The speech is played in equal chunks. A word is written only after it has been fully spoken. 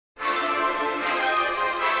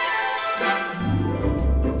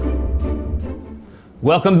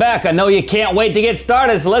Welcome back. I know you can't wait to get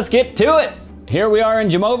started, so let's get to it. Here we are in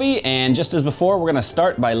Jamovi, and just as before, we're gonna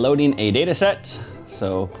start by loading a data set.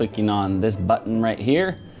 So clicking on this button right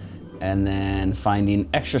here, and then finding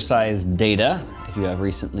exercise data, if you have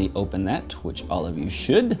recently opened that, which all of you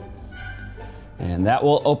should. And that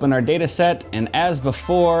will open our data set, and as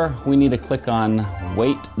before, we need to click on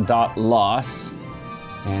weight.loss,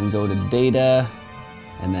 and go to data,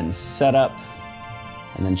 and then setup,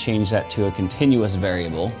 and then change that to a continuous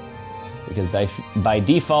variable, because by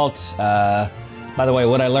default, by the way,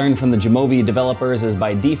 what I learned from the Jamovi developers is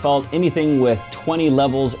by default, anything with 20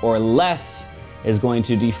 levels or less is going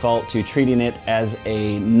to default to treating it as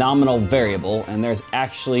a nominal variable, and there's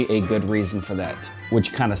actually a good reason for that,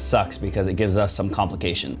 which kind of sucks because it gives us some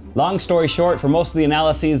complication. Long story short, for most of the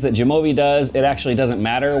analyses that Jamovi does, it actually doesn't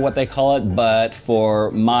matter what they call it, but for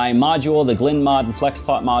my module, the GlinMod and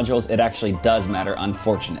FlexPlot modules, it actually does matter,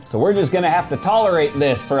 unfortunate. So we're just gonna have to tolerate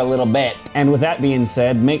this for a little bit. And with that being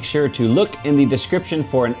said, make sure to look in the description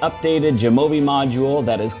for an updated Jamovi module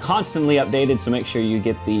that is constantly updated, so make sure you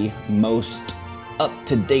get the most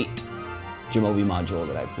up-to-date Jamovi module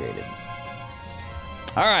that I've created.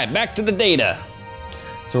 All right, back to the data.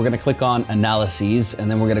 So we're gonna click on Analyses,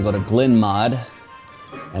 and then we're gonna go to GlinMod,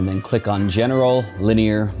 and then click on General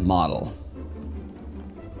Linear Model.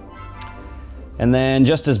 And then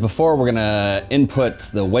just as before, we're gonna input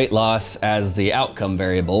the weight loss as the outcome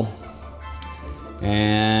variable.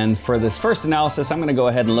 And for this first analysis, I'm gonna go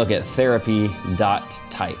ahead and look at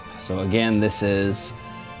therapy.type. So again, this is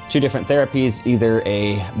two different therapies, either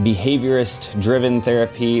a behaviorist-driven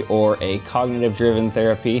therapy or a cognitive-driven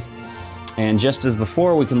therapy. And just as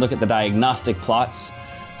before, we can look at the diagnostic plots.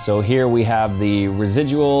 So here we have the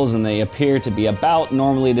residuals, and they appear to be about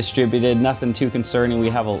normally distributed, nothing too concerning. We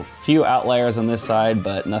have a few outliers on this side,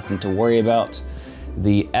 but nothing to worry about.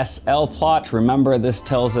 The SL plot, remember, this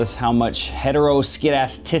tells us how much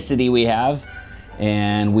heteroskedasticity we have,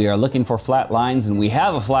 and we are looking for flat lines, and we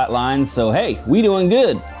have a flat line, so hey, we doing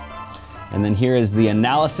good. And then here is the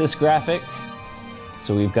analysis graphic.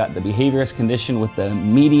 So we've got the behaviorist condition with the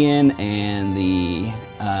median and the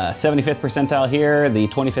 75th percentile here, the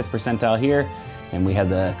 25th percentile here, and we have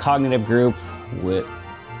the cognitive group with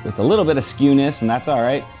a little bit of skewness, and that's all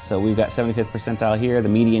right. So we've got 75th percentile here, the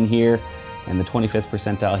median here, and the 25th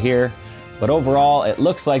percentile here. But overall, it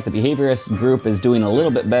looks like the behaviorist group is doing a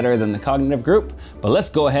little bit better than the cognitive group. But let's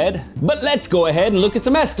go ahead and look at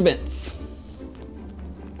some estimates.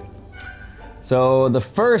 So the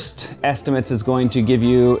first estimates it's going to give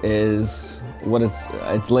you is what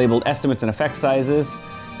it's labeled estimates and effect sizes.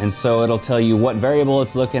 And so it'll tell you what variable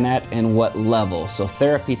it's looking at and what level. So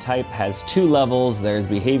therapy type has two levels. There's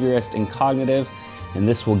behaviorist and cognitive, and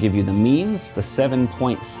this will give you the means. The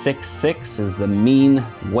 7.66 is the mean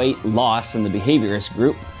weight loss in the behaviorist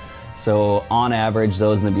group. So on average,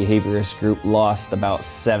 those in the behaviorist group lost about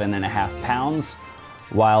 7.5 pounds.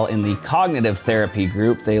 While in the cognitive therapy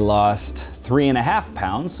group, they lost 3.5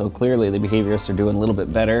 pounds, so clearly the behaviorists are doing a little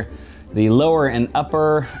bit better. The lower and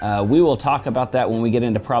upper, we will talk about that when we get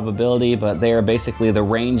into probability, but they are basically the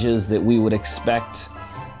ranges that we would expect.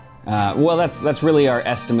 Well, that's really our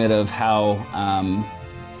estimate of how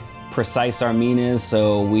precise our mean is.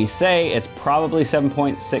 So we say it's probably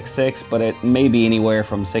 7.66, but it may be anywhere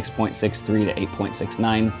from 6.63 to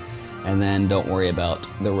 8.69, and then don't worry about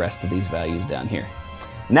the rest of these values down here.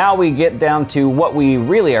 Now we get down to what we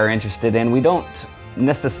really are interested in. We don't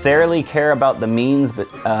necessarily care about the means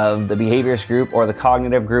of the behaviorist group or the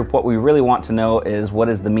cognitive group. What we really want to know is what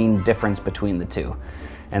is the mean difference between the two.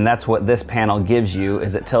 And that's what this panel gives you,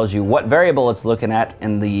 is it tells you what variable it's looking at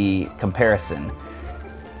in the comparison.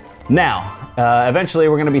 Now, eventually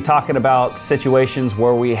we're going to be talking about situations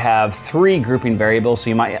where we have three grouping variables. So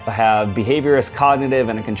you might have behaviorist, cognitive,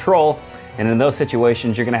 and a control. And in those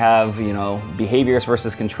situations, you're going to have, behaviorist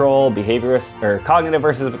versus control, behaviorist or cognitive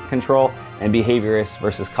versus control, and behaviorist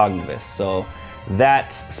versus cognitivist. So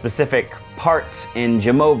that specific part in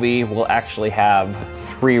Jamovi will actually have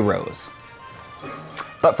 3 rows.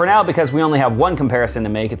 But for now, because we only have one comparison to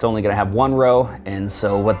make, it's only going to have 1 row. And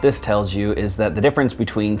so what this tells you is that the difference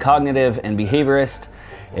between cognitive and behaviorist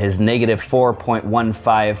is negative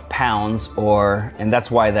 4.15 pounds, and that's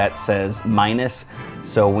why that says minus.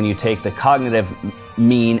 So when you take the cognitive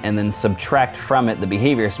mean and then subtract from it the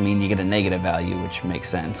behaviorist mean, you get a negative value, which makes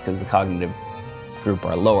sense because the cognitive group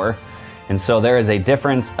are lower. And so there is a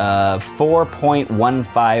difference of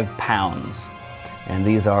 4.15 pounds. And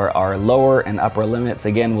these are our lower and upper limits.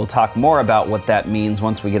 Again, we'll talk more about what that means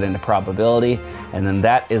once we get into probability. And then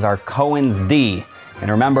that is our Cohens D. And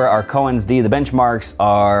remember, our Cohens D, the benchmarks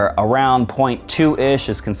are around 0.2-ish,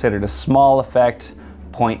 is considered a small effect.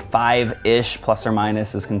 0.5-ish plus or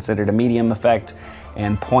minus is considered a medium effect,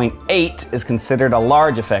 and 0.8 is considered a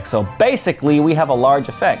large effect. So basically we have a large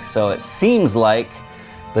effect. So it seems like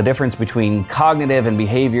the difference between cognitive and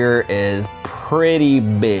behavior is pretty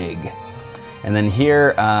big. And then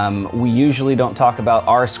here, we usually don't talk about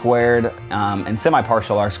R squared and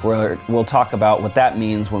semi-partial R squared. We'll talk about what that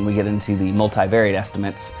means when we get into the multivariate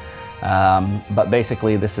estimates. But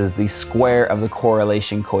basically this is the square of the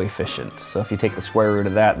correlation coefficient. So if you take the square root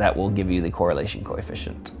of that, that will give you the correlation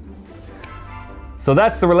coefficient. So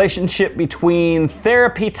that's the relationship between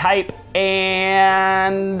therapy type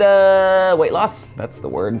and weight loss. That's the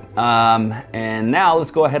word. And now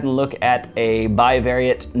let's go ahead and look at a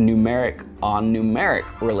bivariate numeric on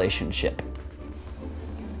numeric relationship.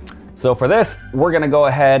 So for this, we're gonna go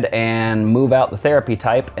ahead and move out the therapy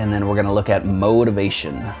type, and then we're gonna look at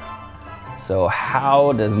motivation. So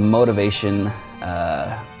how does motivation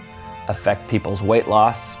affect people's weight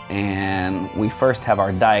loss? And we first have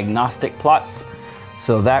our diagnostic plots.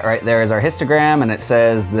 So that right there is our histogram, and it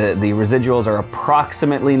says that the residuals are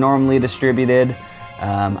approximately normally distributed.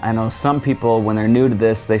 I know some people, when they're new to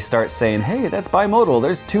this, they start saying, hey, that's bimodal,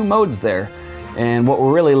 there's 2 modes there. And what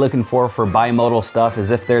we're really looking for bimodal stuff is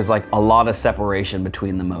if there's like a lot of separation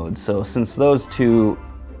between the modes. So since those 2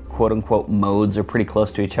 quote unquote modes are pretty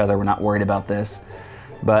close to each other, we're not worried about this.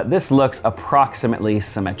 But this looks approximately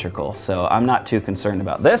symmetrical, so I'm not too concerned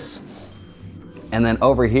about this. And then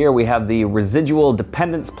over here we have the residual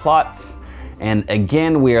dependence plots. And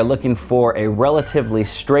again, we are looking for a relatively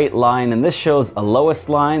straight line, and this shows a lowest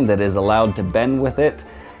line that is allowed to bend with it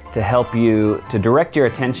to help you to direct your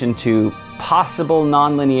attention to possible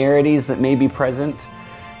nonlinearities that may be present.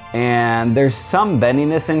 And there's some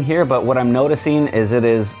bendiness in here, but what I'm noticing is it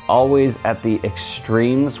is always at the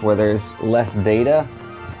extremes where there's less data.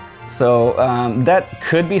 So that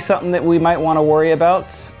could be something that we might want to worry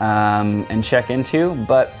about and check into,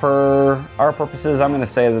 but for our purposes, I'm going to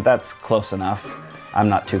say that that's close enough. I'm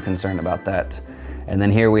not too concerned about that. And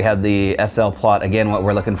then here we have the SL plot. Again, what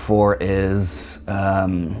we're looking for is a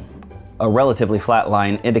relatively flat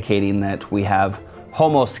line indicating that we have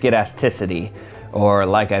homoskedasticity, or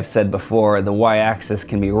like I've said before, the y-axis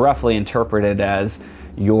can be roughly interpreted as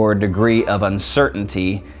your degree of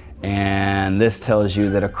uncertainty. And this tells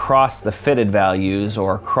you that across the fitted values,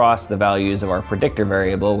 or across the values of our predictor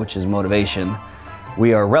variable, which is motivation,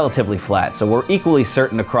 we are relatively flat. So we're equally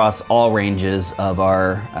certain across all ranges of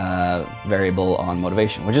our variable on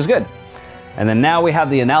motivation, which is good. And then now we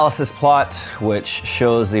have the analysis plot, which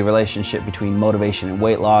shows the relationship between motivation and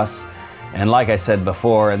weight loss. And like I said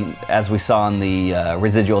before, and as we saw in the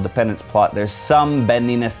residual dependence plot, there's some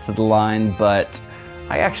bendiness to the line, but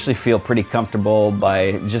I actually feel pretty comfortable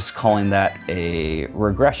by just calling that a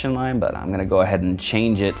regression line, but I'm gonna go ahead and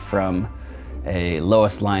change it from a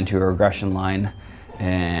lowest line to a regression line.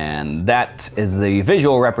 And that is the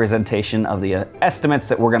visual representation of the estimates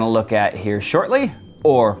that we're gonna look at here shortly,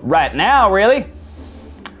 or right now, really.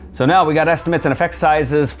 So now we got estimates and effect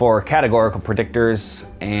sizes for categorical predictors,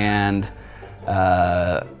 and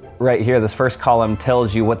right here, this first column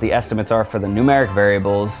tells you what the estimates are for the numeric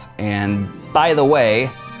variables. And by the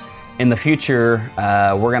way, in the future,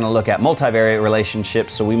 we're gonna look at multivariate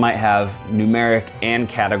relationships, so we might have numeric and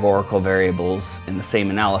categorical variables in the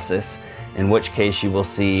same analysis, in which case you will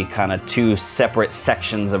see kind of 2 separate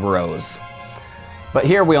sections of rows. But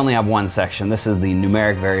here we only have 1 section. This is the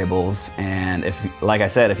numeric variables, and if, like I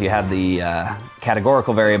said, if you had the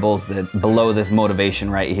categorical variables, that below this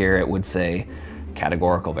motivation right here, it would say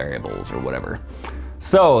categorical variables or whatever.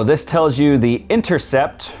 So this tells you the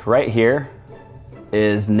intercept right here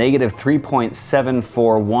is negative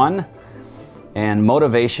 3.741, and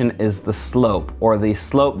motivation is the slope, or the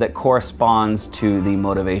slope that corresponds to the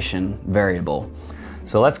motivation variable.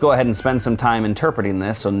 So let's go ahead and spend some time interpreting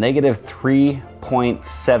this. So negative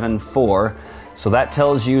 3.74. So that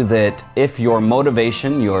tells you that if your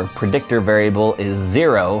motivation, your predictor variable, is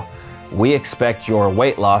 0, we expect your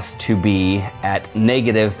weight loss to be at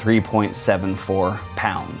negative 3.74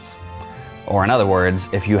 pounds. Or in other words,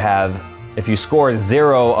 if you score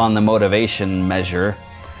 0 on the motivation measure,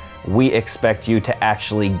 we expect you to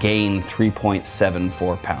actually gain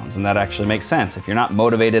 3.74 pounds. And that actually makes sense. If you're not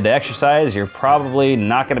motivated to exercise, you're probably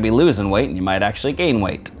not gonna be losing weight, and you might actually gain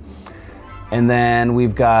weight. And then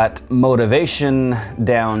we've got motivation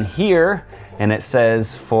down here, and it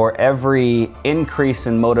says for every increase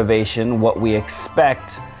in motivation, what we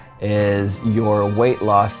expect is your weight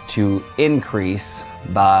loss to increase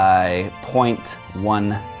by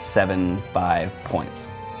 0.175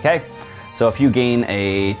 points, okay? So if you gain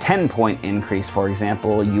a 10-point increase, for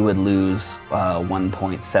example, you would lose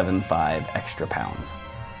 1.75 extra pounds.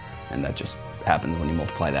 And that just happens when you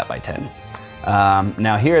multiply that by 10.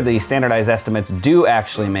 Now here, the standardized estimates do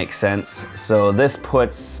actually make sense. So this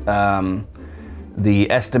puts the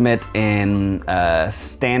estimate in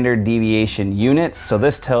standard deviation units. So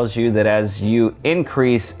this tells you that as you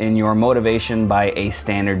increase in your motivation by a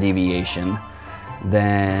standard deviation,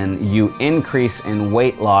 then you increase in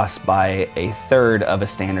weight loss by 1/3 of a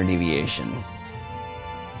standard deviation.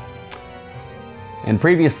 And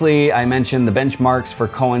previously I mentioned the benchmarks for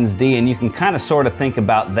Cohens D, and you can kind of sort of think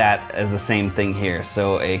about that as the same thing here.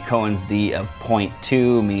 So a Cohens D of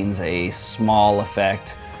 0.2 means a small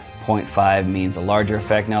effect, 0.5 means a larger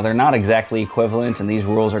effect. Now they're not exactly equivalent, and these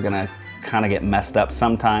rules are gonna kind of get messed up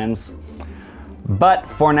sometimes. But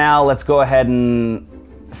for now, let's go ahead and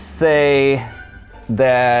say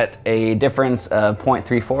that a difference of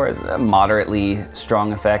 0.34 is a moderately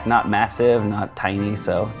strong effect, not massive, not tiny,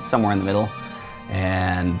 so it's somewhere in the middle.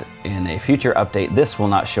 And in a future update, this will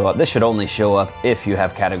not show up. This should only show up if you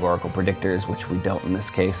have categorical predictors, which we don't in this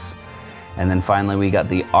case. And then finally, we got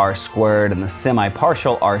the R squared and the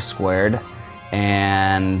semi-partial R squared.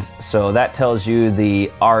 And so that tells you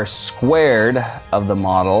the R squared of the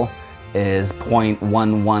model is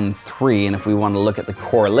 0.113. And if we want to look at the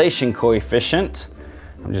correlation coefficient,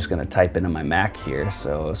 I'm just going to type into my Mac here.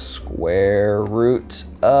 So square root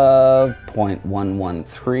of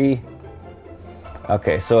 0.113.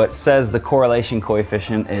 Okay, so it says the correlation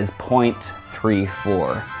coefficient is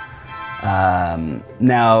 0.34.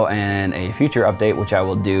 Now in a future update, which I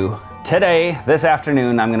will do today, this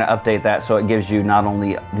afternoon, I'm going to update that so it gives you not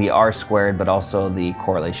only the R squared, but also the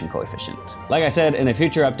correlation coefficient. Like I said, in a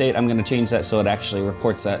future update, I'm going to change that so it actually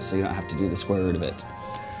reports that, so you don't have to do the square root of it.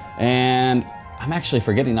 And I'm actually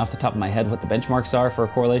forgetting off the top of my head what the benchmarks are for a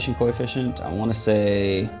correlation coefficient. I want to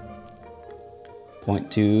say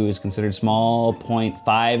 0.2 is considered small,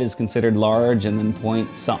 0.5 is considered large, and then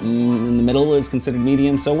point something in the middle is considered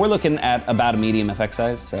medium. So we're looking at about a medium effect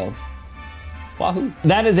size, so wahoo.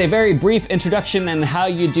 That is a very brief introduction on how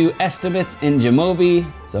you do estimates in Jamovi.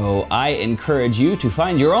 So I encourage you to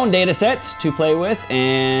find your own data sets to play with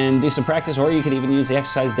and do some practice, or you could even use the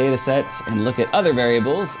exercise data sets and look at other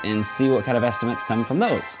variables and see what kind of estimates come from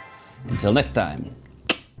those. Until next time.